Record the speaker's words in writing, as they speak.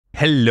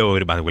Hello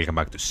everybody, welcome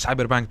back to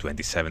Cyberpunk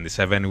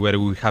 2077, where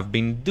we have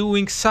been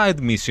doing side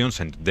missions,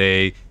 and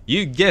today,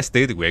 you guessed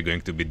it, we're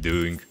going to be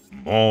doing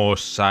more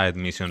side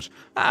missions.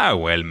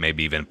 Well,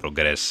 maybe even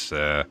progress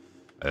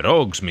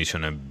Rogue's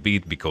mission a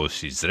bit, because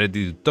she's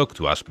ready to talk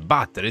to us,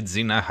 but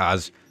Regina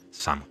has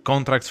some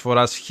contracts for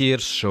us here,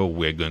 so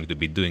we're going to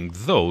be doing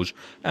those.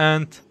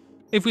 And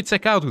if we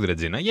check out with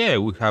Regina, yeah,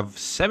 we have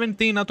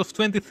 17 out of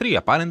 23.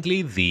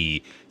 Apparently,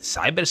 the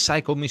cyber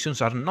psycho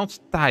missions are not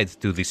tied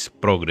to this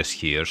progress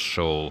here,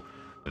 so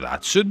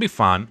that should be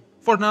fun.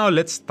 For now,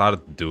 let's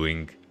start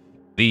doing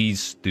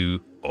these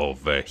two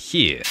over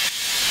here.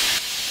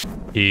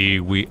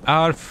 Here we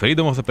are,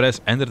 freedom of the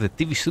press, enter the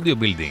TV studio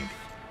building.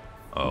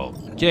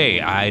 Okay,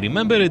 I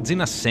remember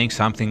Regina saying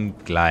something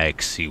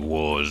like she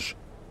used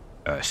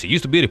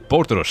to be a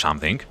reporter or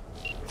something.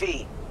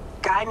 V.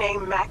 Guy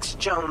named Max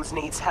Jones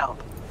needs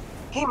help.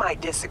 He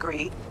might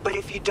disagree, but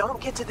if you don't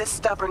get to this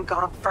stubborn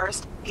gonk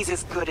first, he's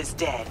as good as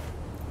dead.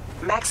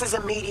 Max is a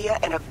media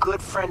and a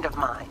good friend of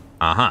mine.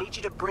 I need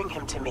you to bring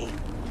him to me.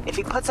 If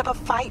he puts up a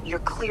fight, you're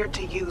cleared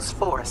to use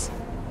force.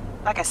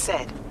 Like I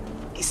said,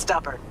 he's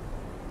stubborn.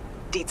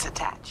 Deeds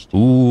attached.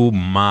 Ooh,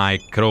 my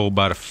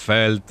crowbar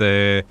felt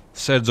a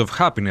surge of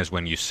happiness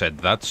when you said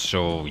that,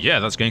 so yeah,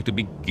 that's going to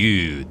be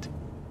good.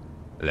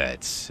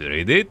 Let's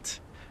read it.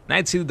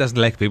 Night City doesn't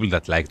like people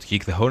that like to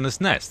kick the hornet's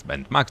nest,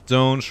 and Max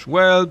Jones,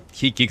 well,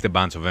 he kicked a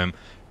bunch of them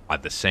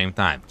at the same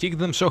time. Kicked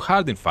them so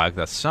hard, in fact,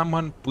 that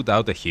someone put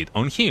out a hit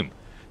on him.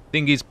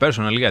 Thing is,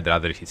 personally, I'd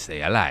rather he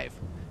stay alive.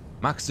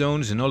 Max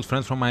Jones is an old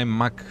friend from my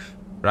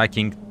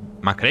Mac-raking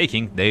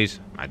days,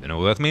 I don't know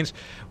what that means.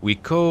 We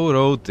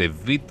co-wrote a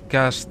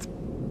vidcast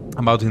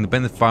about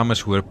independent farmers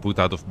who were put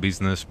out of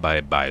business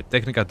by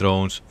biotechnica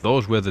drones.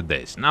 Those were the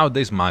days.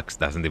 Nowadays, Max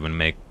doesn't even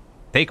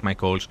take my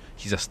calls.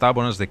 He's as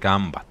stubborn as they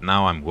come, but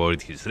now I'm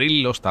worried he's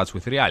really lost touch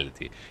with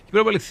reality. He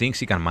probably thinks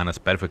he can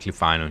manage perfectly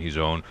fine on his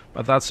own,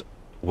 but that's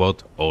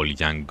what all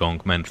young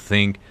gonkmen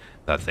think,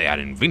 that they are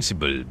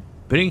invincible.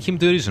 Bring him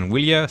to reason,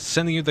 will ya?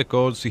 Sending you the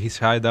codes to his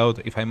hideout.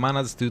 If I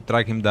manage to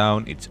track him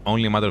down, it's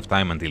only a matter of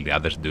time until the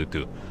others do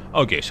too.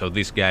 Okay, so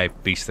this guy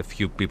pissed a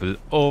few people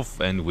off,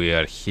 and we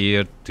are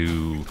here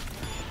to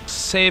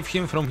save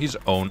him from his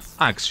own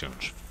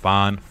actions.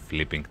 Fun,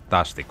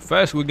 flipping-tastic.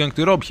 First, we're going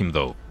to rob him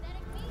though.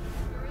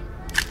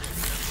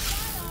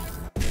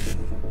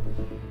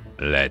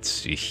 Let's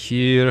see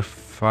here,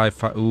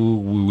 ooh,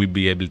 we will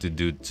be able to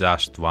do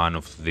just one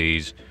of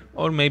these,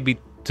 or maybe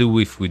two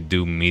if we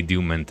do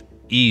medium and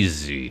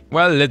easy.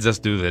 Well, let's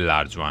just do the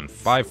large one,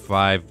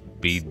 5-5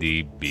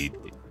 BD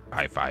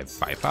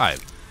 5555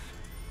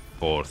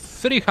 for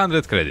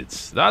 300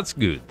 credits. That's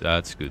good,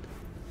 that's good.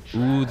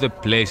 Ooh, the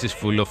place is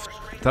full of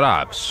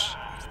traps.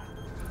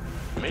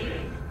 I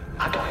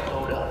got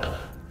blowed up.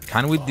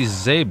 Can we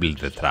disable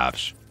the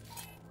traps?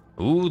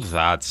 Ooh,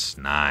 that's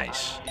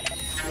nice.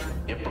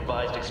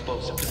 Improvised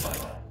explosive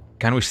device.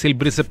 Can we still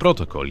breach the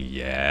protocol?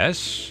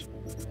 Yes.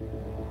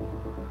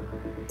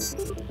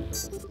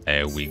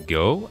 There we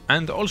go.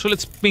 And also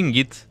let's ping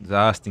it,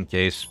 just in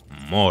case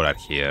more are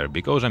here,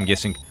 because I'm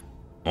guessing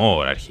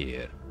more are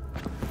here.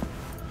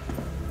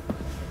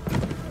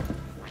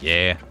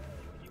 Yeah.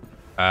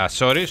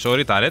 Sorry,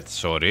 turret,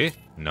 sorry.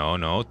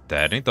 No,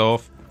 turn it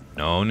off.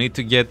 No need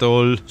to get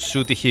all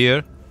shooty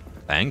here.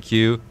 Thank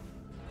you.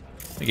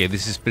 Okay,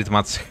 this is pretty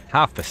much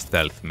half a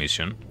stealth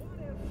mission.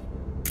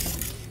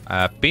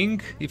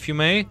 Ping, if you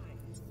may.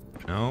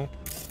 No.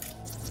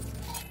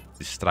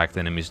 Distract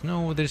enemies.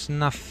 No, there's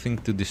nothing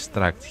to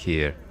distract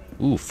here.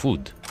 Ooh,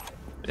 food.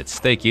 Let's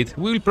take it.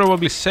 We'll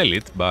probably sell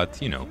it,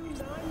 but, you know.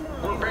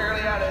 We're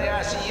barely out of the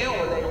ICU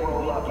when they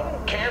roll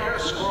up.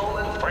 Cameras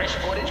scrolling, fresh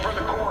footage for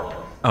the corp.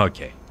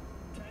 Okay.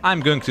 I'm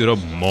going to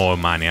rob more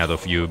money out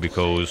of you,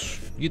 because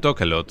you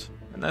talk a lot,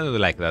 and I don't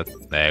like that.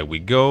 There we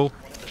go.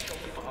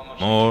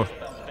 More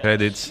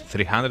credits.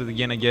 300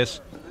 again, I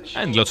guess.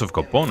 And lots of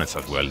components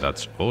as well,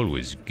 that's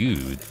always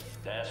good.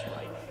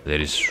 There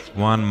is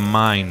one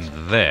mine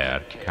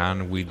there.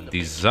 Can we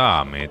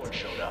disarm it?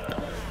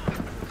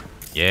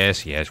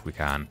 Yes, we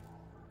can.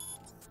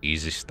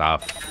 Easy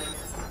stuff.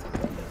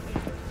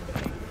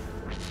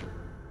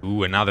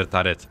 Ooh, another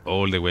turret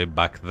all the way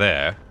back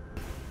there.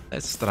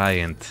 Let's try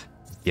and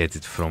get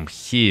it from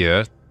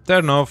here.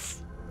 Turn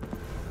off.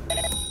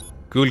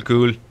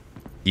 Cool.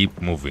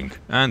 Keep moving.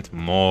 And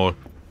more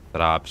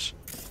traps.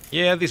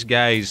 Yeah, this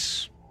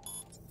guy's...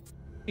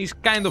 he's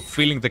kind of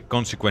feeling the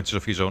consequences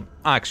of his own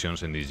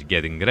actions and is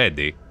getting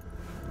ready.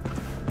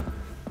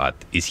 But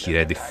is he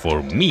ready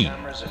for me?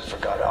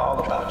 Forgot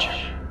all about you.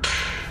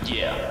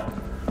 Yeah.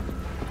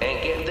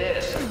 And get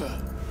this.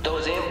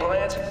 Those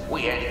implants,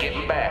 we had to get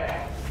them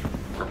back.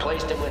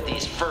 Replaced them with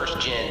these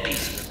first-gen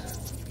pieces.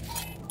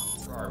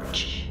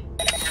 Garbage.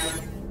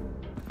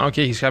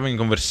 Okay, he's having a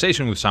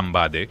conversation with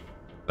somebody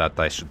that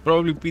I should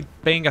probably be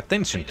paying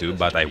attention to,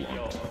 but I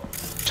won't.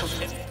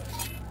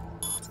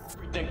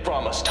 They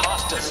promised,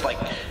 tossed us like...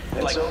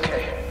 It's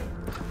okay.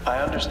 I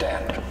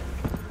understand.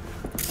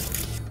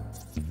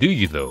 Do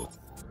you though?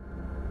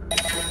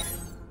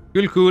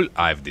 Cool.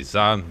 I've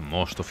disarmed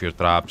most of your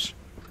traps.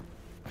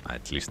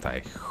 At least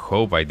I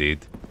hope I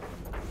did.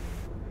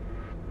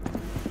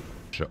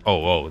 So,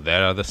 oh,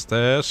 there are the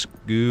stairs.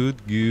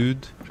 Good,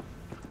 good.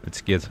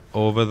 Let's get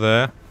over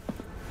there.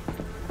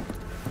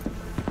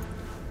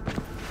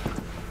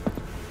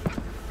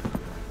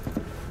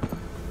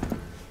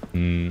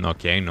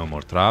 Okay, no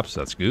more traps.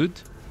 That's good.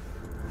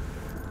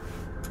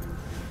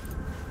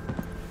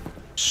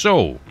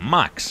 So,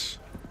 Max,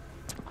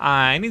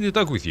 I need to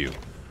talk with you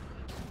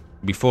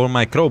before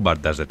my crowbar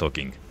does the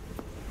talking.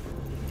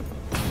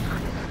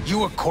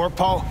 You a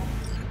corpo?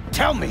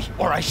 Tell me,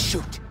 or I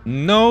shoot.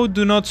 No,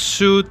 do not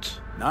shoot.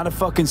 Not a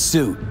fucking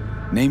suit.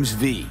 Name's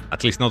V.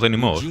 At least not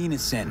anymore. Regina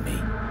sent me.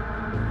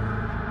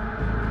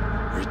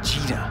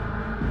 Regina?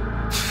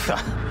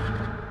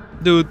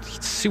 Dude,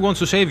 she wants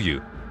to save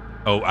you.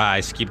 Oh, I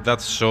skipped that,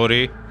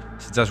 sorry.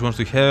 She just wants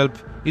to help.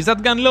 Is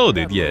that gun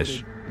loaded?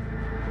 Yes.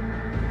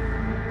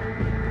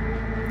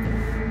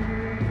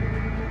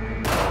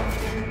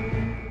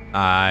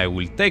 I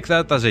will take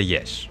that as a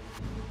yes.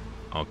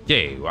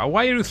 Okay,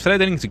 why are you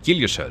threatening to kill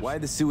yourself? Why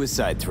the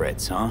suicide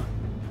threats, huh?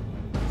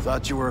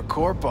 Thought you were a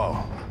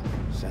corpo.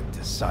 Sent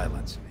to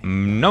silence me.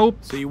 Nope.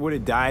 So you would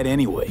have died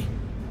anyway.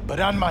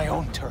 But on my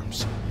own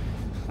terms.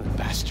 The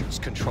bastards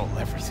control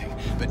everything.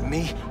 But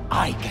me,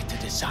 I get to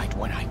decide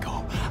when I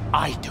go.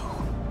 I do.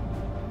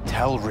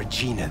 Tell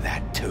Regina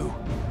that too.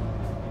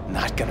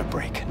 Not gonna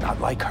break, not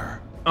like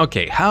her.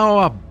 Okay, how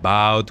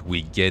about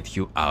we get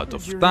you out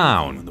of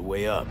town? On the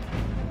way up.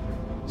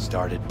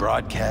 Started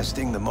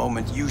broadcasting the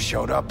moment you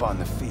showed up on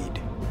the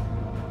feed.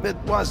 It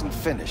wasn't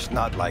finished,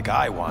 not like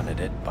I wanted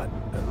it, but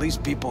at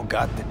least people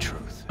got the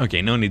truth.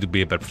 Okay, no need to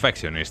be a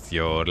perfectionist.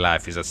 Your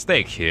life is at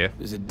stake here.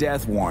 There's a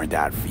death warrant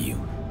out for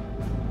you.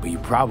 But you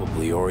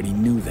probably already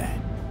knew that.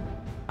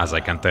 As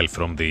I can tell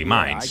from the I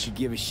mines. could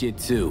give a shit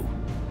too.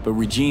 But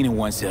Regina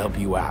wants to help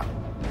you out.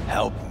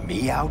 Help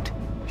me out?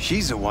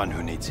 She's the one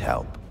who needs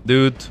help.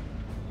 Dude,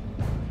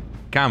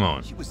 come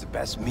on. She was the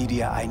best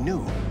media I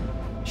knew.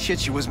 Shit,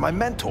 she was my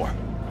mentor.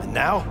 And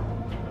now?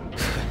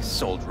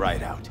 Sold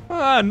right out.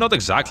 Not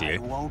exactly. I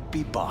won't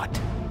be bought.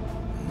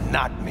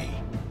 Not me.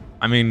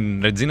 I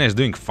mean, Regina is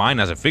doing fine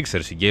as a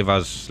fixer. She gave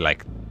us,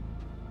 like,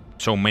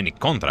 so many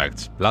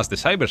contracts, plus the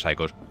cyber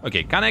psychos.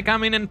 Okay, can I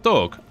come in and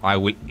talk? I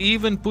will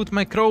even put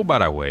my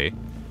crowbar away.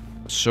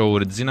 So,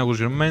 Regina was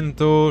your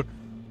mentor.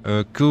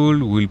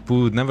 Cool, we'll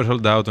put never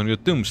sold out on your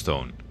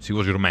tombstone. She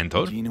was your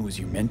mentor? Regina was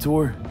your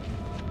mentor?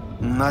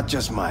 Not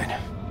just mine.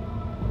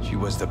 She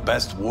was the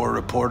best war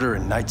reporter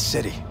in Night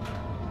City.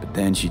 But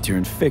then she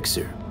turned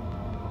fixer.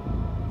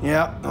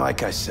 Yeah,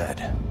 like I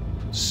said,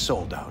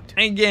 sold out.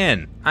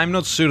 Again, I'm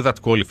not sure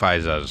that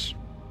qualifies as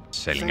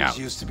selling Things out.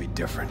 used to be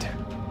different.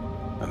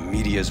 A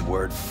media's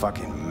word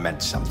fucking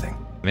meant something.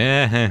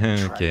 Okay.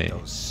 Track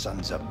those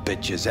sons of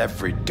bitches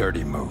every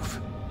dirty move.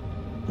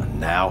 And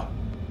now,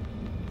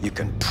 you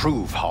can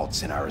prove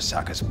Halt's in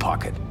Arasaka's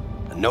pocket,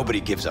 and nobody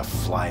gives a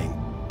flying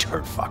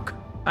turd fuck.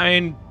 I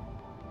mean,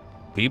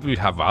 people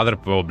have other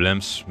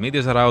problems.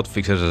 Medias are out,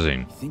 fixers are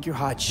in. You think you're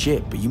hot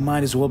shit, but you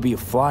might as well be a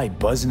fly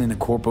buzzing in a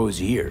corpo's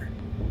ear.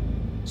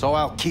 So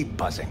I'll keep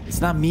buzzing.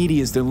 It's not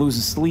medias they're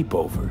losing sleep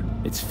over.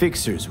 It's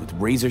fixers with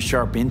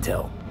razor-sharp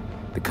intel.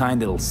 The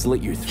kind that'll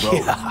slit your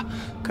throat. Yeah,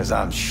 because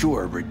I'm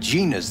sure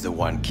Regina's the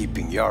one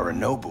keeping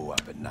Yorinobu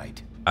up at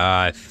night.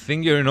 I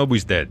think Yorinobu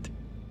is dead.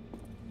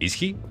 Is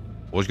he?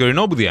 Was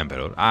Yorinobu the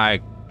Emperor? I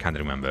can't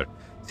remember.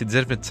 She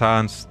deserves a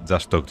chance,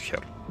 just talk to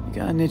her. You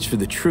got an itch for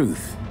the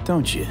truth,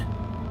 don't you?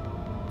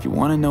 If you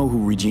want to know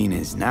who Regina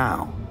is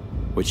now,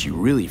 what she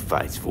really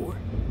fights for,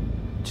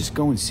 just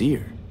go and see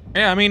her.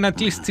 Yeah, I mean, at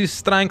least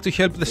she's trying to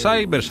help the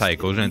cyber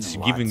psychos and she's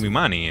giving me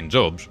money and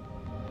jobs.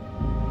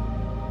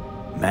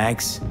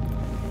 Max?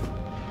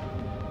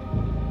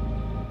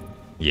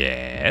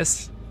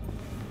 Yes?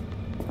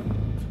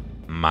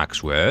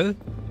 Maxwell?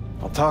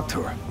 I'll talk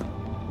to her,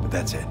 but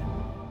that's it.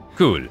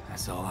 Cool.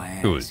 That's all I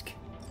ask.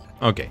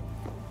 Cool. Okay.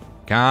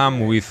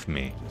 Come with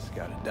me. Just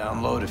gotta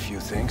download a few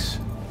things.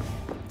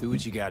 Do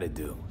what you gotta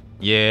do.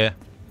 Yeah.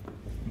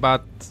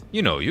 But,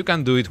 you know, you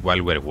can do it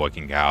while we're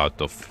walking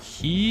out of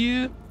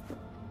here?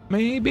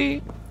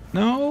 Maybe?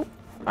 No?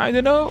 I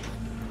don't know.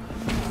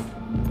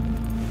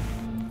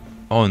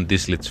 Oh, and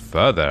this leads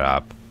further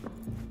up.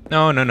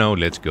 No,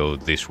 let's go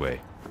this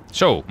way.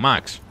 So,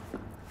 Max.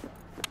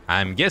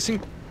 I'm guessing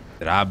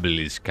trouble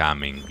is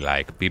coming,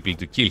 like people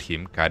to kill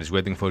him. Car is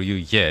waiting for you,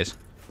 yes.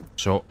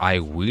 So I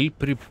will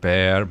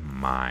prepare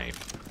my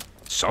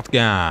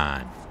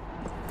shotgun.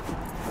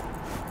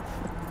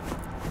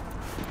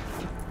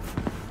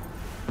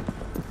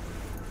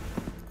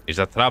 Is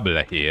that trouble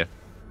I hear?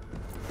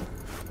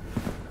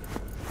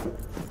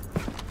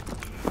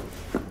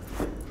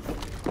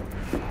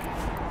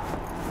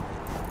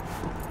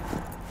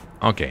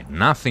 Okay,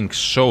 nothing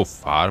so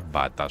far,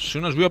 but as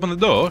soon as we open the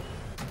door...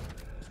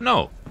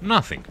 No,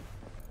 nothing.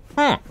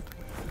 Huh.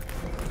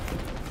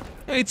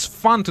 It's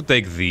fun to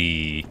take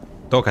the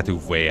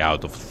talkative way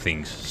out of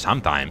things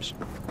sometimes.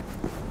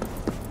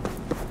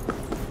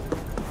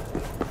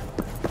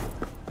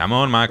 Come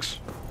on, Max.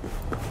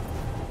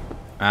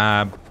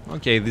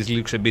 Okay, this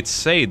looks a bit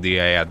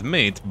shady, I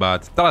admit,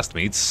 but trust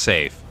me, it's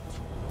safe.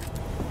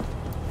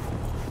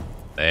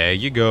 There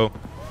you go.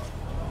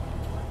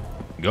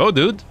 Go,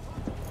 dude.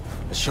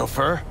 The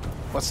chauffeur?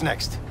 What's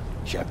next?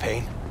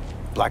 Champagne?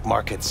 Black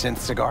market synth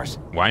cigars?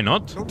 Why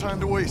not? No time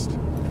to waste.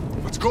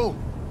 Let's go.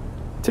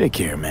 Take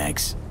care,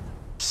 Max.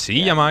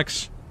 See ya,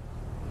 Max.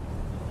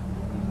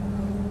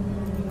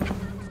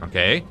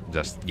 Okay,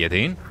 just get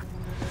in.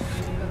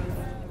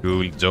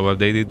 Cool, job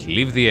updated.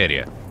 Leave the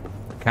area.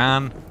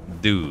 Can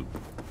do.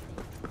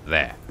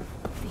 There.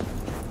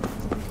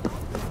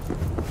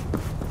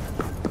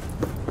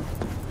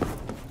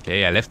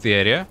 Okay, I left the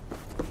area.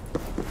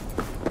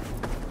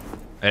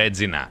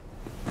 Regina.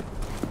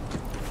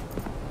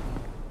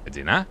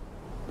 Regina?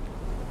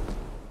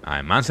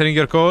 I'm answering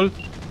your call.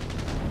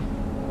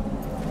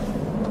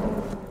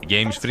 The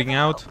game's freaking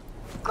out.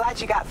 Glad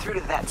you got through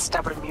to that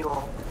stubborn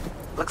mule.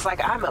 Looks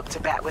like I'm up to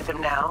bat with him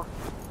now.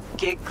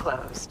 Gig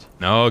closed.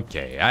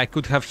 Okay, I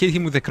could have hit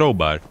him with a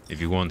crowbar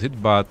if you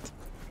wanted, but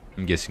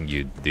I'm guessing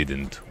you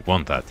didn't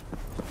want that.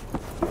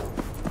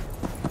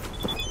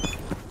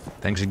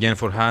 Thanks again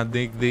for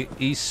handling the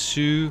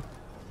issue.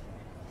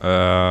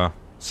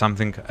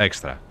 Something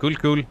extra. Cool,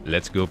 cool.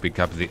 Let's go pick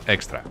up the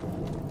extra.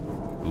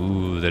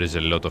 Ooh, there is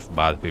a lot of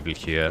bad people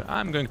here.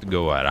 I'm going to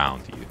go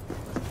around you.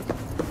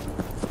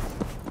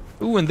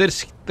 Ooh, and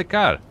there's the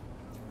car.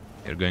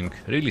 You're going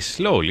really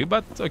slowly,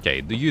 but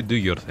okay, you do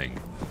your thing.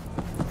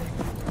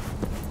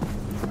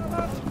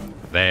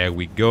 There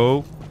we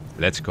go.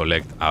 Let's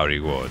collect our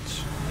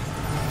rewards.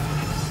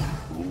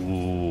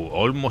 Ooh,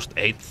 almost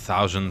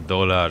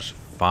 $8,000.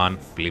 Fun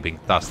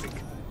flipping-tastic.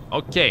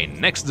 Okay,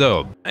 next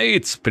job.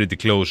 It's pretty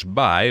close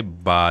by,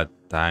 but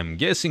I'm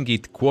guessing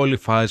it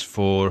qualifies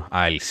for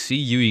I'll see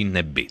you in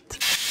a bit.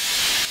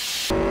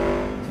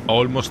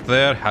 Almost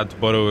there, had to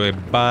borrow a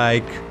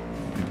bike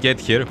to get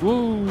here.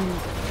 Woo!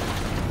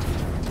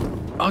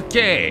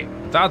 Okay,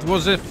 that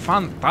was a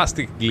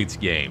fantastic glitch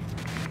game.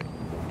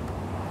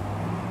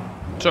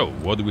 So,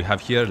 what do we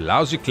have here?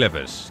 Lousy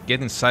clevers.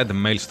 Get inside the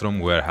Maelstrom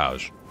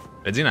warehouse.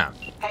 Regina.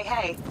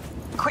 Hey,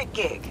 quick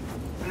gig.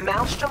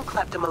 Maelstrom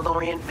clept a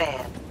Malorian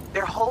van.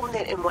 They're holding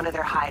it in one of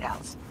their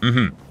hideouts.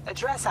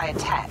 Address I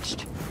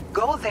attached.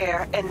 Go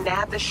there and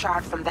nab the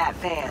shard from that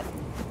van.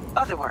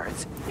 Other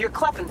words, you're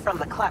clepping from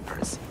the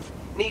kleppers.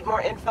 Need more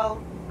info?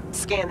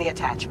 Scan the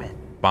attachment.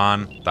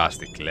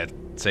 Fantastic. Let's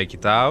check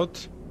it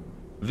out.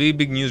 The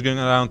big news going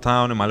around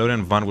town, a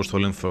Malorian van was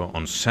stolen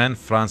on St.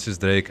 Francis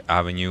Drake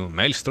Avenue.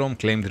 Maelstrom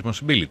claimed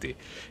responsibility.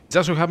 It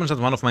just so happens that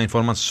one of my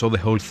informants saw the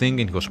whole thing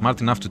and he was smart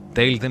enough to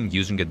tail them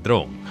using a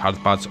drone. Hard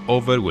patch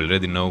over, we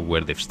already know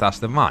where they've stashed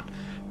the van.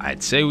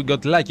 I'd say we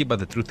got lucky, but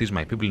the truth is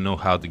my people know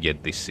how to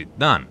get this shit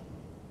done.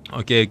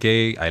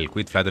 Okay, I'll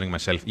quit flattering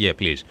myself. Yeah,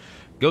 please.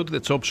 Go to the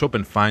chop shop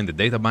and find the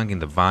data bank in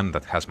the van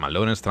that has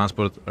Malorian's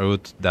transport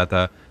route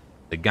data.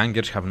 The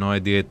gangers have no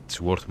idea it's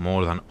worth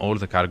more than all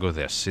the cargo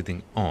they're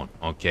sitting on.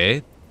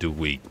 Okay, do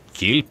we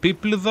kill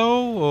people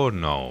though, or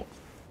no?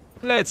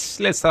 Let's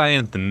try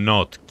and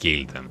not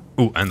kill them.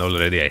 Ooh, and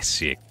already I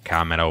see a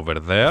camera over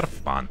there.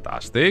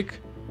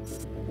 Fantastic.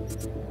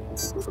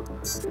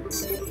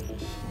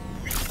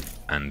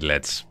 And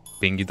let's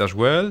ping it as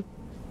well.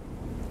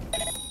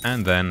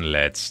 And then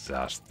let's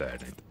just turn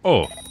it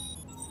off.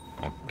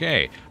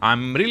 Okay,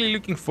 I'm really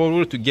looking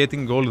forward to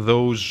getting all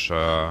those...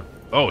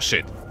 Oh,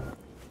 shit.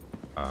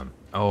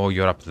 Oh,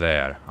 you're up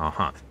there.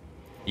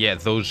 Yeah,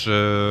 those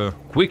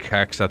quick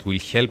hacks that will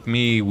help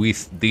me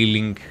with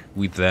dealing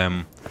with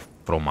them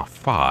from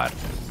afar.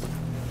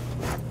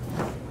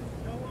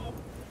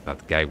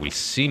 That guy will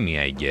see me,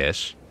 I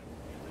guess.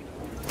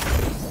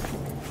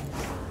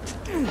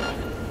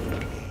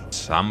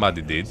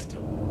 Somebody did.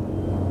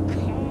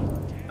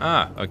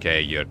 Ah, okay,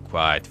 you're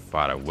quite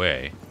far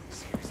away.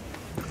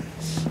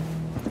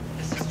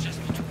 This is just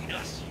between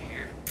us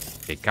here.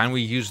 Okay, can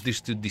we use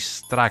this to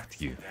distract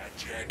you? That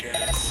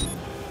jackass.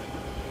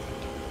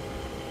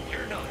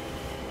 You're not.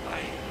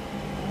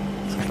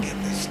 Let me get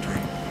this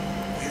straight.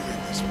 We're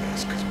in this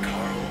mess because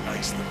Carl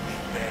iced the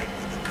big bag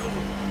with the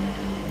code.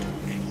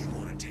 And you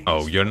want to take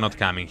Oh, you're not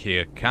coming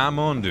here. Come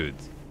on, dude.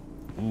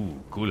 Ooh,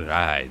 cool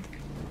ride.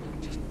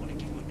 just want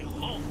to get you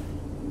home.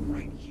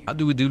 Right here. How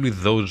do we deal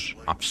with those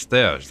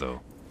upstairs,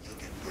 though? You'll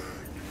get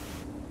burned.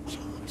 That's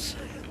all I'm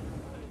saying.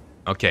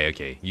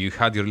 Okay. You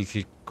had your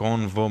little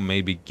convo.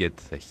 Maybe get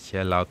the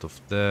hell out of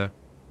there.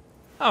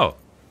 Oh.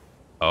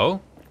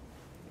 No.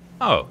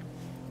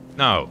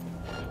 No.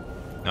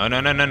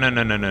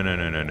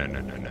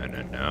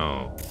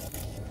 No.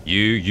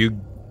 You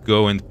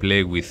go and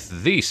play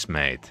with this,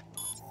 mate.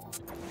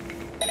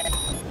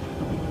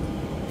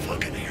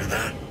 Fucking hear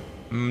that?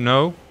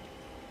 No.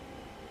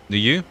 Do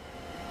you?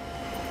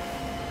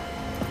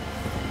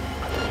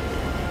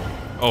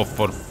 Oh,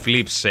 for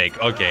flip's sake.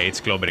 Okay,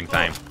 it's clobbering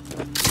time.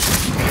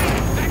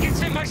 Back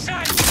inside my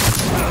side!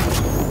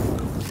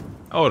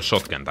 Or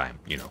shotgun time,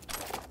 you know.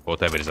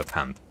 Whatever is at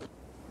hand.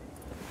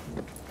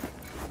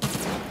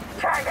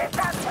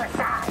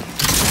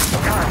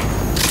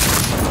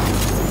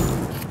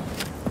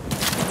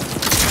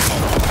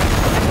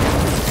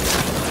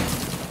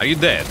 Are you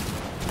dead?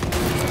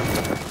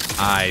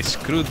 I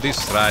screwed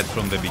this right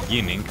from the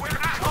beginning.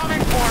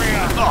 Coming for you!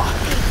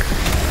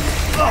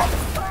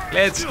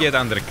 Let's get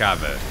under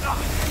cover.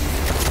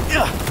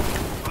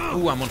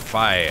 Ooh, I'm on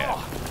fire.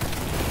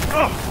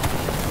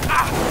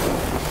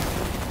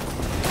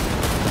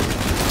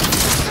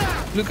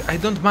 Look, I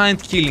don't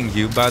mind killing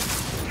you, but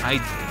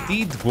I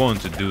did want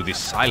to do this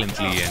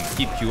silently and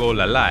keep you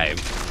all alive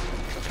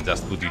and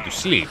just put you to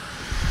sleep.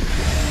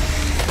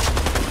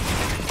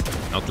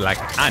 Not like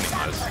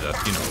animals,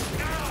 just, you know,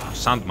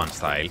 Sandman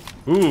style.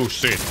 Ooh,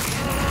 shit.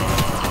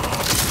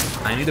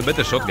 I need a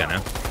better shotgun, eh?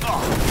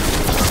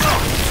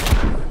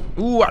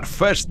 Ooh, our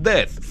first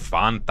death.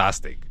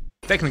 Fantastic.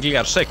 Technically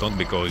our second,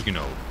 because, you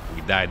know,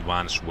 we died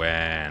once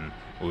when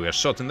we were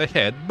shot in the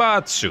head,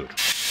 but sure.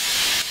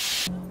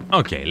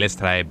 Okay, let's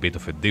try a bit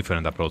of a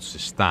different approach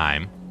this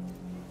time.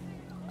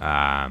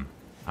 Are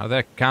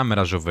there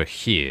cameras over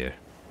here?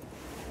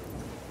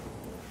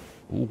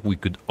 Ooh, we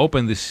could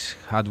open this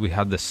had we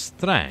had the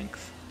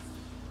strength,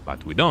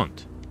 but we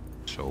don't.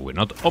 So we're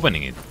not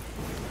opening it.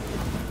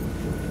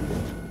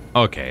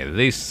 Okay,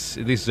 this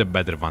is a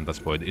better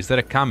vantage point. Is there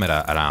a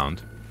camera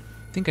around?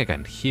 I think I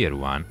can hear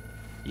one.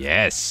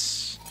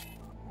 Yes.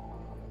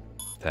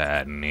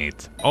 Turn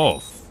it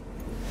off.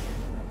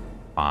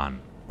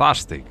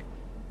 Fantastic.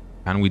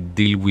 Can we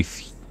deal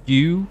with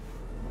you?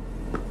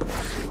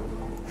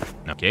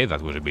 Okay,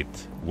 that was a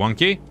bit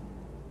wonky.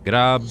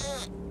 Grab.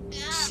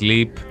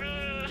 Sleep.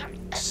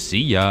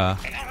 See ya.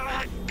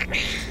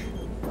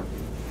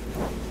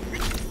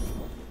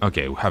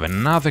 Okay, we have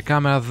another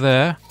camera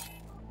there.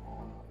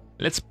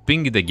 Let's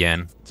ping it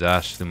again,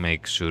 just to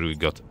make sure we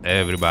got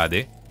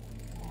everybody.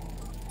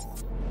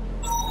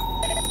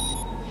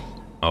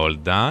 All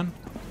done.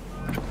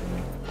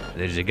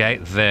 There's a guy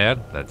there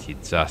that he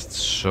just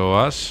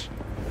saw us.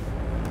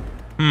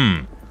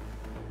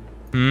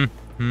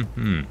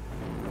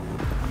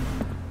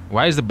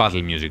 Why is the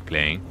battle music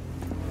playing?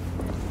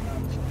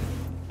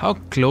 How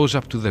close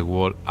up to the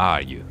wall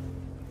are you?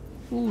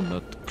 Ooh,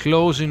 not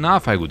close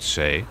enough, I would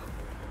say.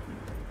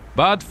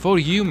 But for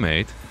you,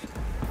 mate.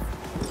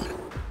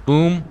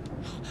 Boom.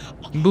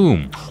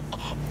 Boom.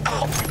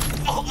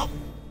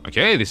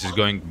 Okay, this is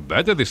going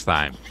better this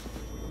time.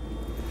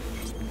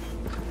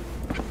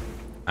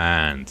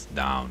 And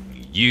down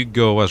you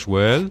go as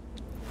well.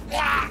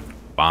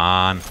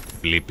 Fun,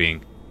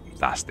 flipping,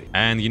 fantastic.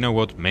 And you know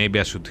what? Maybe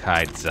I should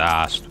hide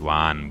just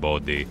one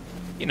body.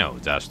 You know,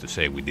 just to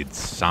say we did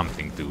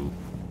something to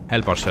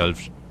help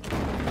ourselves.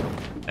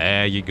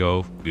 There you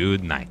go.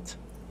 Good night.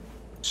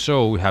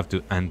 So we have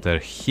to enter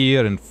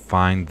here and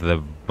find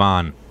the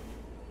van,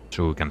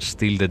 so we can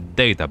steal the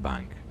data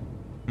bank.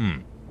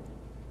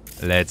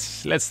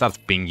 Let's start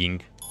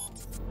pinging.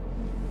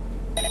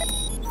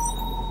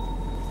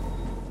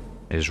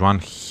 There's one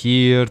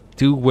here,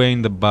 two way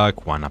in the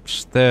back, one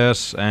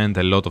upstairs, and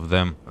a lot of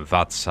them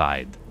that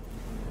side.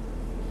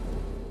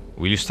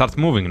 Will you start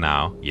moving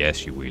now?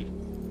 Yes, you will.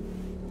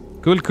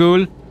 Cool,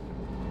 cool.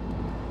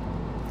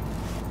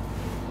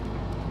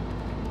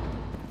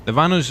 The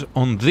van is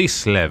on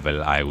this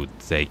level, I would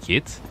take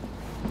it.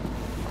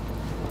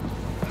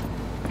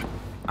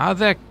 Are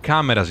there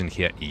cameras in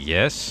here?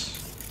 Yes.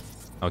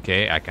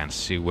 Okay, I can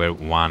see where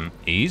one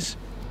is.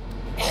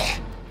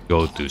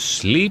 Go to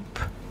sleep.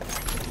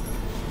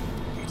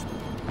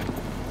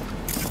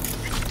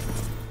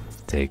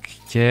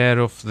 Take care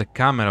of the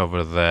camera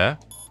over there.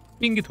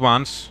 Ping it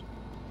once,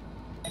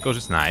 because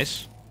it's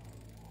nice.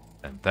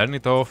 Then turn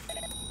it off.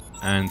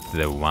 And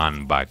the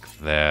one back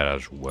there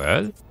as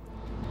well.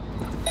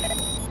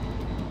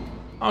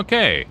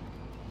 Okay.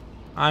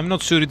 I'm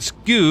not sure it's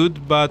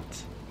good, but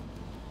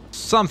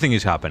something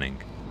is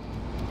happening.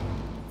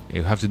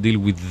 You have to deal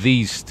with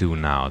these two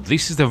now.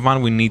 This is the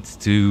one we need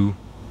to...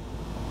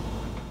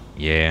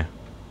 yeah.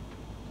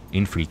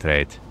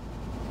 Infiltrate.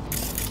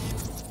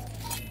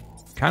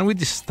 Can we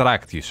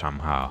distract you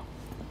somehow?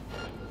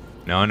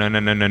 No, no, no,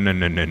 no, no, no,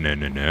 no, no, no,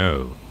 no,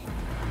 no.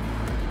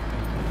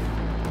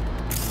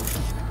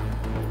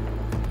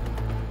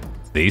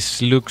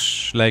 This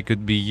looks like it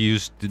could be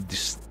used to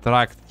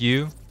distract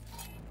you.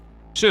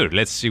 Sure,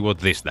 let's see what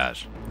this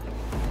does.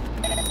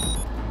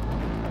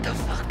 The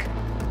fuck? A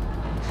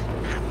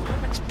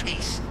moment's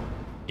peace.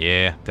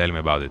 Yeah, tell me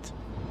about it.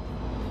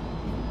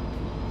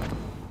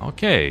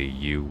 Okay,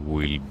 you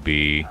will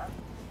be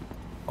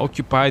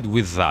occupied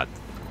with that.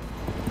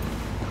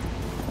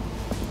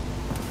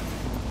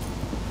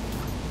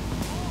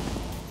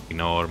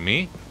 Ignore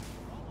me.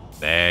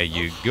 There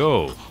you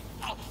go.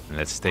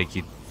 Let's take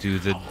it to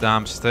the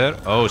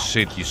dumpster. Oh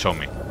shit, you saw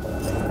me.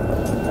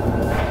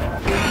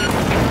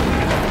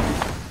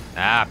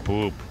 Ah,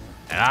 poop.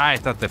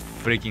 Right at the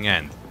freaking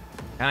end.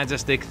 Can I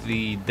just take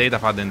the data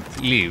pad and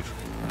leave?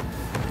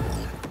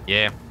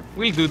 Yeah,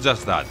 we'll do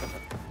just that.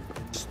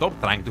 Stop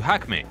trying to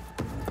hack me.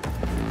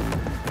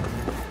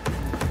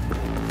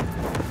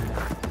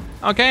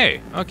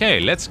 Okay, okay,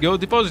 let's go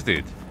deposit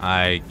it.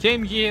 I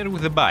came here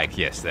with a bike.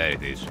 Yes, there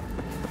it is.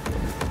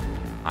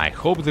 I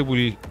hope they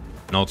will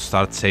not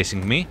start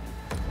chasing me.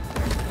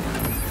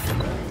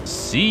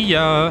 See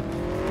ya!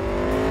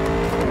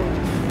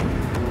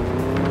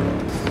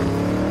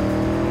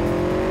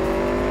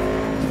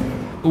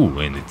 Ooh,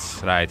 and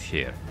it's right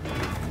here.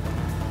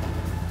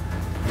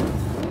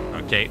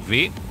 Okay,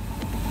 V.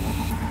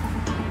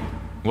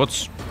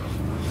 What's...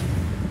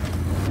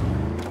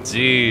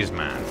 Jeez,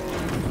 man.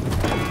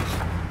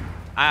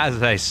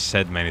 As I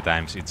said many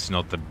times, it's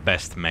not the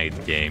best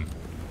made game.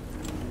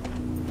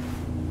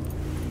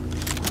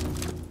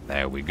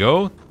 There we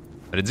go.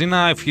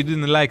 Regina, if you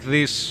didn't like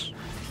this,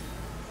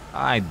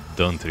 I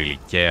don't really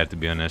care, to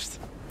be honest.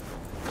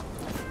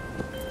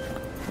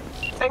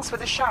 Thanks for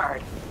the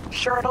shard.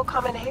 Sure it'll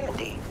come in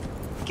handy.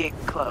 Gig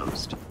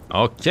closed.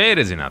 Okay,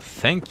 Regina,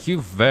 thank you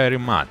very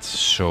much.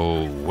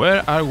 So,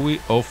 where are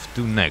we off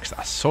to next?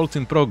 Assault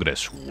in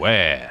progress.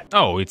 Where?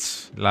 Oh,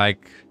 it's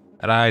like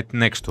right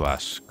next to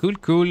us. Cool,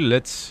 cool.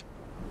 Let's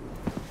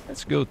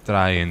go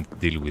try and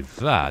deal with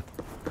that.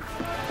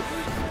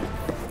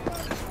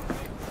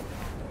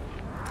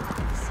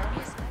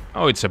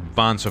 Oh, it's a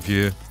bunch of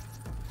you.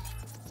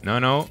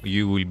 No,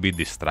 you will be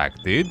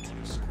distracted.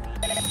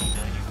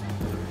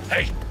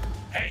 Hey!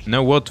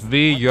 Know what,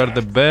 V? You are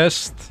the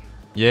best.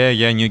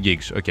 Yeah, new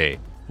gigs. Okay.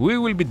 We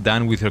will be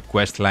done with her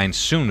quest line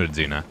soon,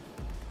 Regina.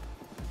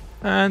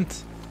 And...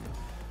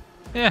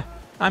 yeah,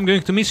 I'm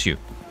going to miss you.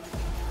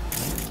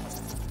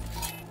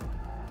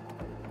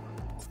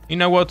 You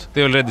know what?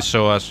 They already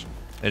saw us.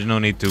 There's no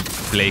need to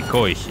play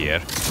coy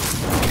here.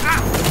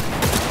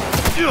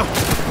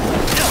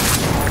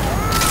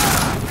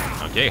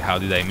 Okay, how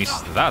did I miss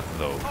that,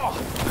 though?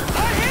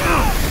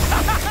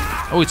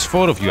 Oh, it's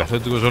 4 of you. I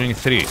thought it was only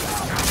 3.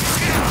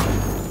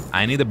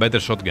 I need a better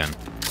shotgun.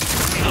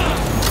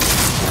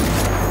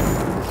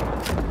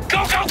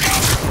 Go!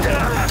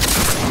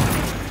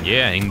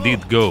 Yeah,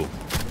 indeed, go.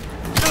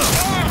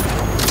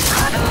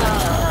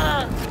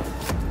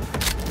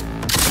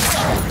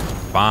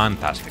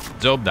 Fantastic.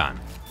 Job done.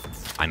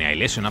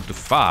 Annihilation up to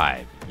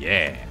 5.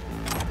 Yeah.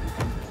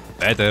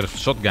 Better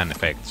shotgun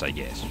effects, I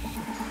guess.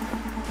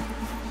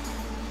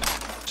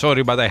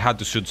 Sorry, but I had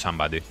to shoot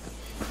somebody.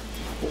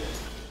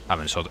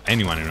 Haven't shot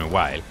anyone in a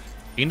while.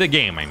 In the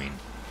game, I mean.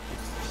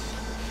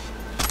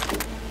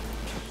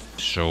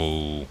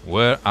 So,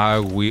 where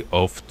are we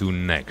off to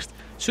next?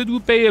 Should we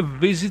pay a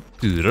visit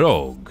to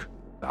Rogue?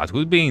 That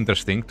would be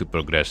interesting to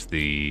progress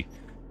the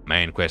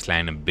main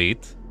questline a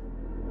bit.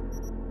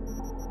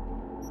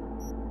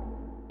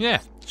 Yeah,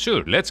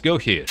 sure, let's go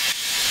here.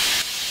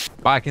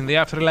 Back in the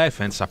afterlife,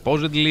 and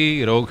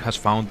supposedly Rogue has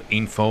found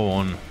info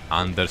on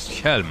Anders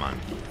Hellman.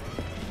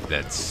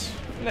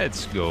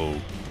 Let's go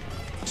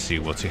see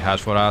what she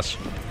has for us.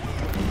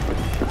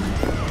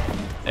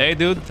 Hey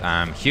dude,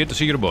 I'm here to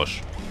see your boss.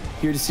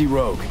 Here to see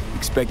Rogue,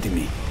 expecting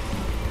me.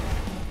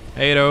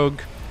 Hey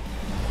Rogue.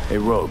 Hey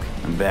Rogue,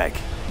 I'm back.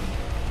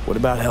 What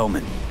about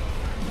Hellman?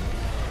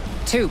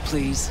 2,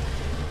 please.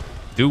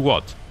 Do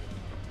what?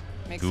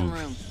 Make Do some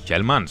room.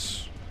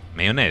 Hellman's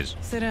mayonnaise.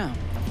 Sit down.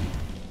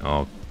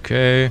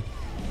 Okay.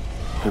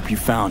 Hope you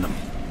found him.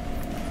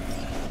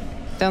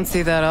 Don't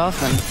see that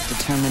often.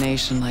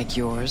 Determination like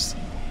yours.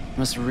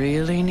 Must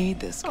really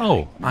need this guy.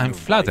 Oh, I'm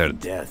flattered.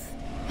 Death.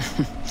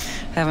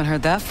 Haven't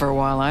heard that for a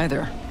while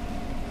either.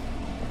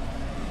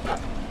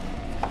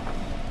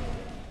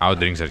 Our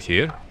drinks are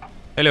here.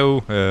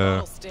 Hello,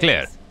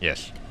 Claire.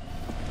 Yes.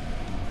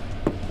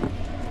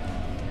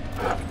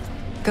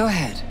 Go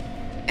ahead.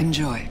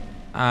 Enjoy.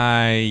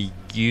 I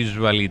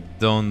usually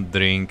don't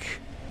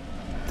drink.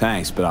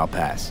 Thanks, but I'll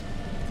pass.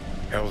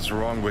 Hell's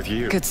wrong with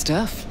you? Good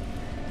stuff.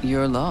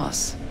 Your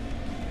loss.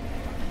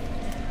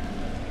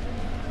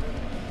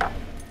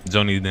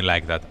 Johnny didn't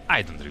like that.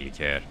 I don't really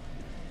care.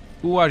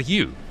 Who are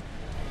you?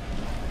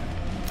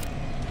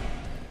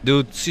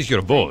 Dude, she's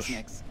your boss.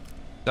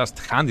 Just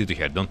hand it to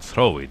her, don't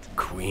throw it.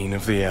 Queen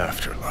of the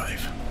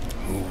afterlife.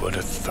 Who would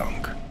have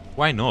thunk?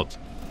 Why not?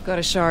 Got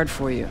a shard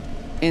for you.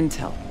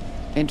 Intel.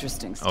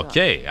 Interesting stuff.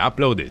 Okay,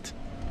 upload it.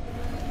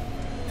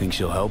 Think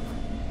she'll help?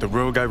 The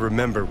Rogue I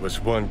remember was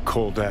one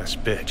cold-ass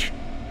bitch.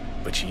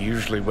 But she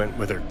usually went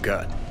with her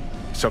gut.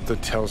 Something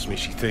tells me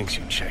she thinks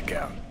you'd check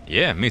out.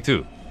 Yeah, me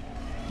too.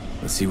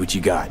 Let's see what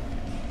you got.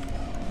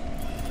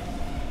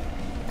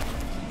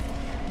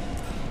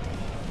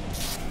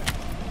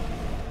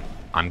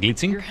 I'm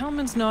glitching? Your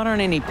Hellman's not on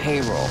any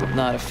payroll,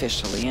 not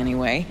officially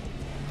anyway.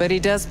 But he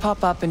does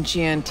pop up in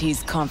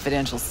GNT's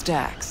confidential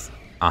stacks.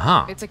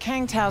 Uh-huh. It's a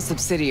Kang Tao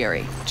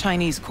subsidiary,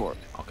 Chinese corp.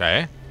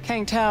 Okay.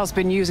 Kang Tao's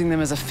been using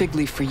them as a fig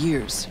leaf for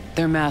years.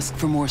 They're masked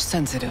for more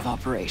sensitive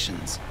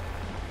operations.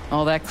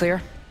 All that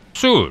clear?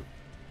 Sure.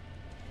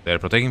 They're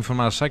protecting him from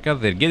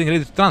Arasaka, they're getting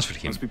ready to transfer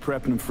him. Must be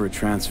prepping him for a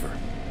transfer.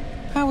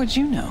 How would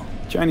you know?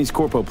 Chinese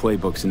Corpo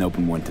playbook's an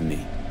open one to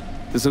me.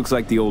 This looks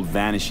like the old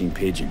vanishing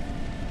pigeon.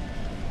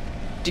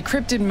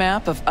 Decrypted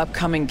map of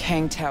upcoming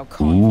Kang Tao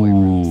convoy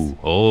routes. Ooh,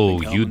 oh,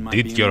 Think you Hellman might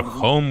be did your in on it?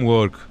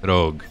 homework,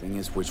 Rogue. Thing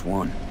is, which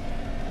one?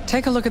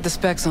 Take a look at the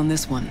specs on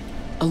this one.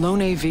 A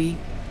lone AV,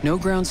 no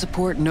ground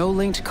support, no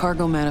linked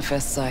cargo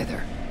manifests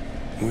either.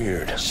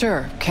 Weird.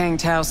 Sure, Kang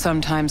Tao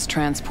sometimes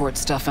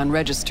transports stuff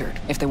unregistered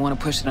if they want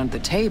to push it under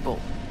the table.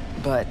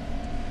 But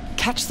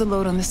catch the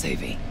load on this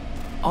AV.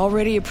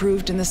 Already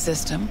approved in the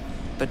system,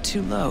 but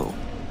too low.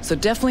 So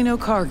definitely no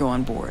cargo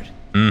on board.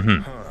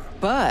 Mm-hmm.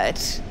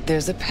 But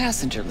there's a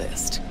passenger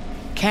list.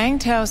 Kang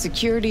Tao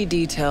security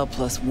detail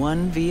plus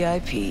 1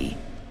 VIP.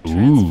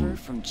 Transfer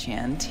from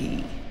Chan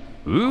T.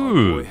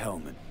 Ooh. Boy,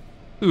 Hellman.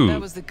 Ooh. That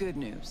was the good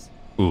news.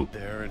 Ooh.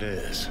 There it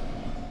is.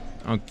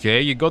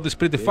 Okay, you got this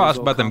pretty It fast, was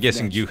all but I'm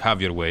guessing you confidential.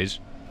 have your ways.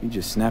 You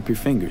just snap your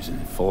fingers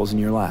and it falls in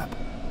your lap.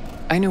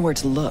 I know where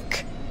to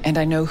look, and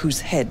I know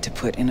whose head to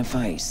put in a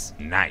vice.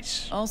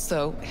 Nice.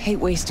 Also, hate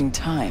wasting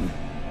time,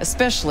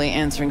 especially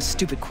answering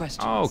stupid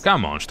questions. Oh,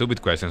 come on,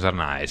 stupid questions are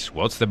nice.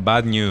 What's the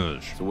bad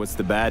news? So what's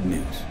the bad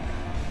news?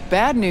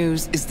 Bad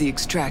news is the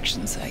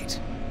extraction site.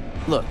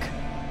 Look,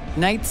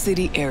 Night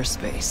City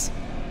airspace.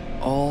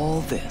 All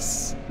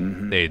this.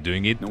 They're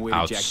doing it No way to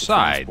jack the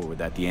outside. transport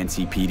without the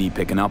NCPD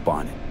picking up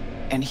on it.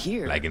 And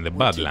here, Like in the we're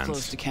too Badlands.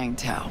 close to Kang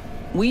Tao.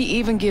 We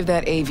even give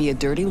that AV a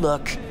dirty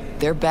look,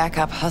 their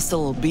backup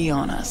hustle will be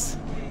on us.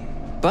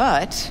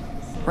 But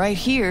right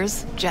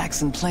here's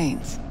Jackson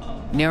Plains.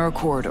 Narrow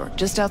corridor,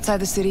 just outside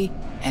the city,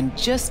 and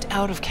just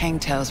out of Kang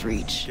Tao's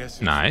reach. Guess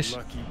it's Nice. your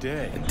lucky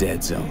day. A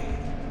dead zone.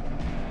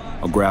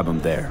 I'll grab him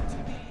there.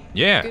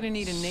 Yeah, Gonna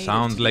need a native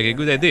sounds to like a do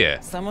good that. idea.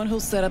 Someone who'll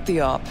set up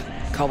the op,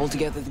 cobble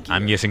together the gear.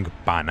 I'm guessing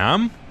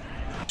Panam.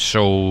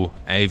 So,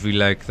 AV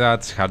like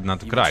that's hard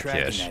not to Even crack,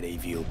 tracking yes. that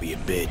AV will be a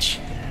bitch.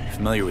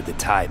 Familiar with the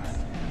type.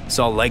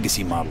 Saw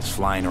legacy models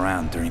flying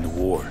around during the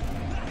war.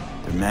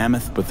 They're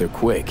mammoth, but they're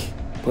quick.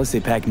 Plus they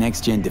pack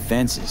next-gen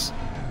defenses.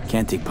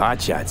 Can't take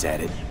pot shots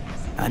at it.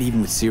 Not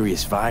even with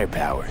serious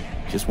firepower.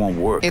 Just won't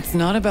work. It's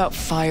not about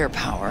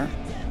firepower.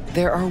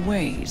 There are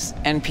ways,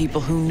 and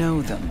people who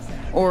know them,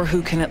 or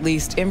who can at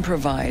least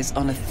improvise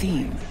on a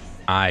theme.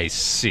 I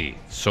see.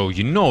 So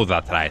you know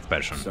that right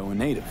person. So a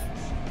native.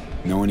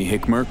 Know any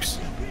hickmerks?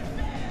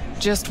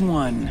 Just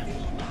one.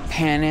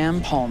 Pan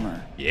Am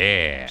Palmer.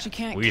 Yeah, She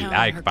can't we count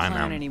like on her clan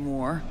Panam.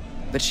 anymore,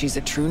 but she's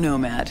a true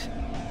nomad.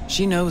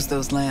 She knows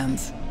those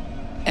lands,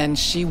 and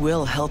she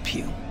will help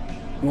you.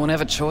 Won't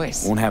have a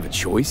choice. Won't have a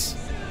choice?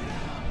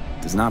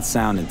 Does not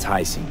sound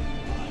enticing.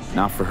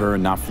 Not for her,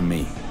 not for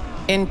me.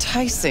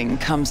 Enticing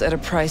comes at a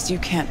price you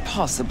can't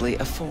possibly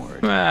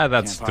afford. Well,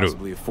 that's Can't true.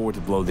 possibly afford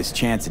to blow this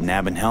chance at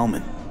nabbing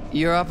Hellman.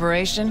 Your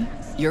operation,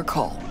 your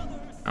call.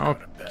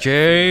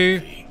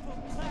 Okay.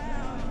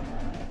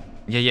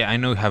 Yeah, I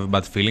know you have a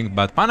bad feeling,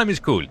 but Panam is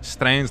cool.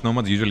 Strange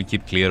nomads usually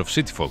keep clear of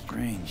city folk.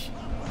 Strange.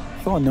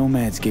 Thought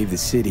nomads gave the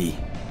city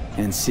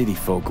and city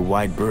folk a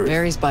wide berth.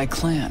 Varies by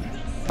clan,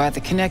 by the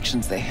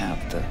connections they have,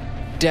 the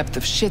depth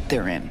of shit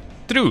they're in.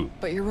 True.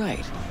 But you're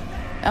right.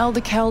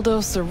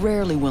 Aldecaldos are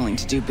rarely willing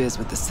to do biz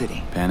with the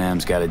city. Pan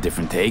Am's got a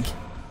different take.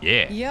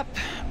 Yeah. Yep,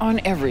 on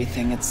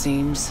everything it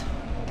seems.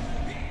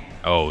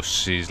 Oh,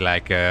 she's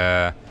like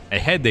a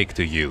headache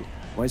to you.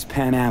 Why's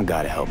Pan Am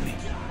gotta help me?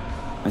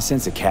 I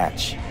sense a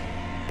catch.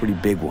 Pretty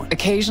big one.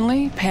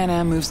 Occasionally, Pan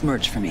Am moves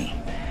merch for me.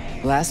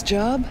 Last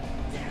job?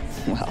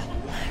 Well,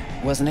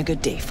 wasn't a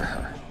good day for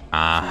her.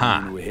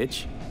 Uh-huh. Into a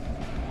hitch?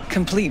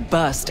 Complete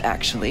bust,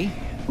 actually.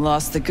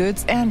 Lost the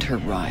goods and her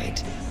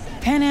ride.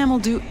 Pan Am will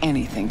do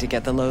anything to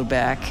get the load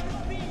back.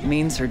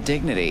 Means her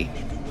dignity.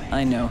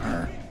 I know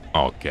her.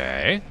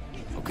 Okay.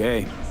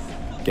 Okay.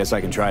 Guess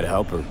I can try to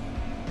help her.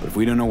 But if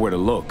we don't know where to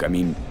look, I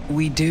mean...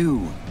 We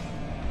do.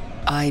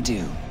 I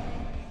do.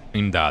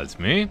 Indulge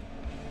me.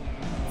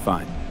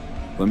 Fine.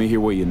 Let me hear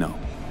what you know.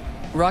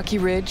 Rocky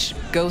Ridge,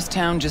 ghost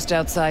town just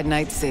outside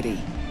Night City.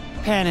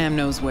 Pan Am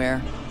knows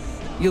where.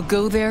 You'll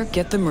go there,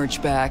 get the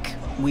merch back.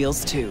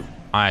 Wheels too.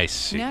 I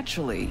see.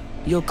 Naturally,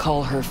 you'll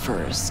call her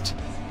first.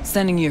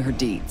 Sending you her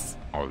deeds.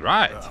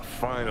 Alright.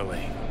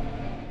 Finally.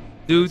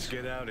 Dude, Let's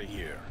get out of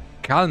here.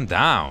 calm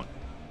down.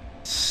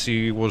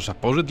 She was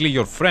supposedly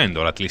your friend,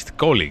 or at least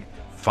colleague.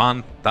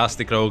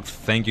 Fantastic, Rogue.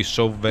 Thank you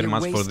so very You're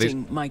much for this.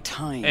 wasting my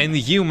time. And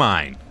you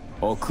mine.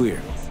 All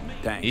clear.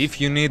 Thanks. If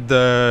you need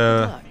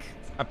luck.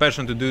 a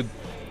person to do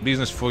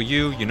business for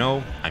you, you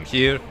know, I'm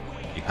here.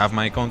 You have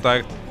my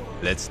contact.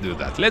 Let's do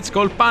that. Let's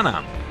call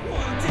Panam.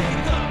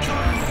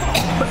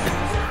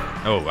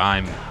 Oh,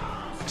 I'm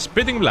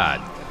spitting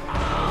blood.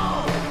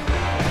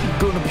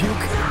 Gonna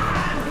puke?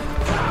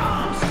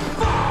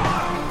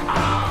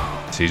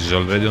 She's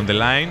already on the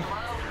line.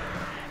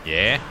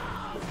 Yeah.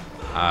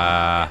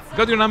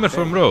 Got your number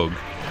from Rogue.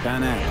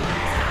 Pan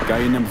Am.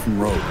 Got your number from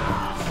Rogue.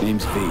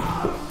 Name's V.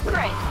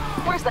 Great.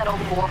 Where's that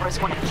old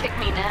walrus want to kick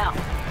me now?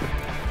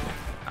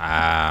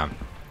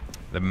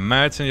 The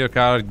merch in your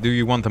car, do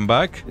you want them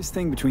back? This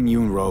thing between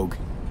you and Rogue.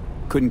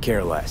 Couldn't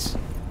care less.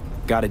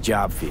 Got a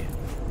job for you.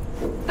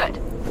 Good.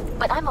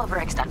 But I'm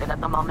overextended at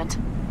the moment.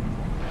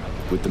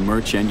 With the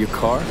merch and your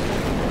car,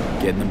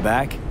 getting them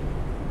back,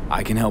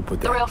 I can help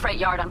with The that. rail freight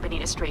yard on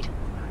Bonita Street.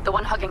 The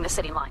one hugging the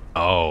city line.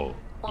 Oh,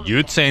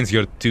 you changed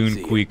your tune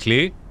See ya.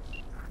 quickly.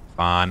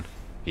 Fun,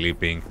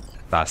 flipping,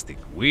 fantastic.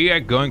 We are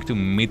going to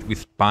meet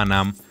with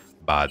Panam,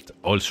 but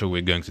also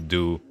we're going to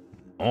do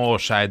more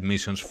side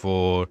missions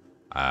for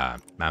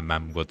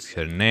what's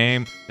her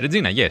name?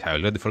 Regina, yes, I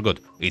already forgot.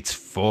 It's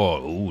 4.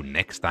 Ooh,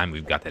 next time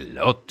we've got a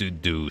lot to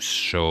do.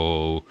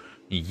 So,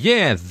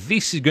 yeah,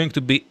 this is going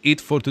to be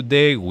it for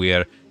today. We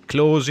are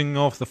closing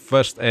off the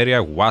first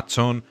area,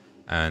 Watson.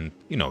 and,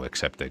 you know,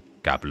 except a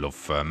couple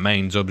of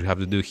main jobs we have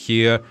to do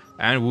here,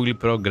 and we'll be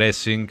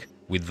progressing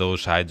with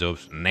those side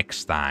jobs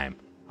next time.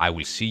 I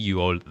will see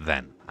you all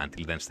then.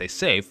 Until then, stay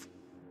safe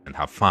and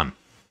have fun.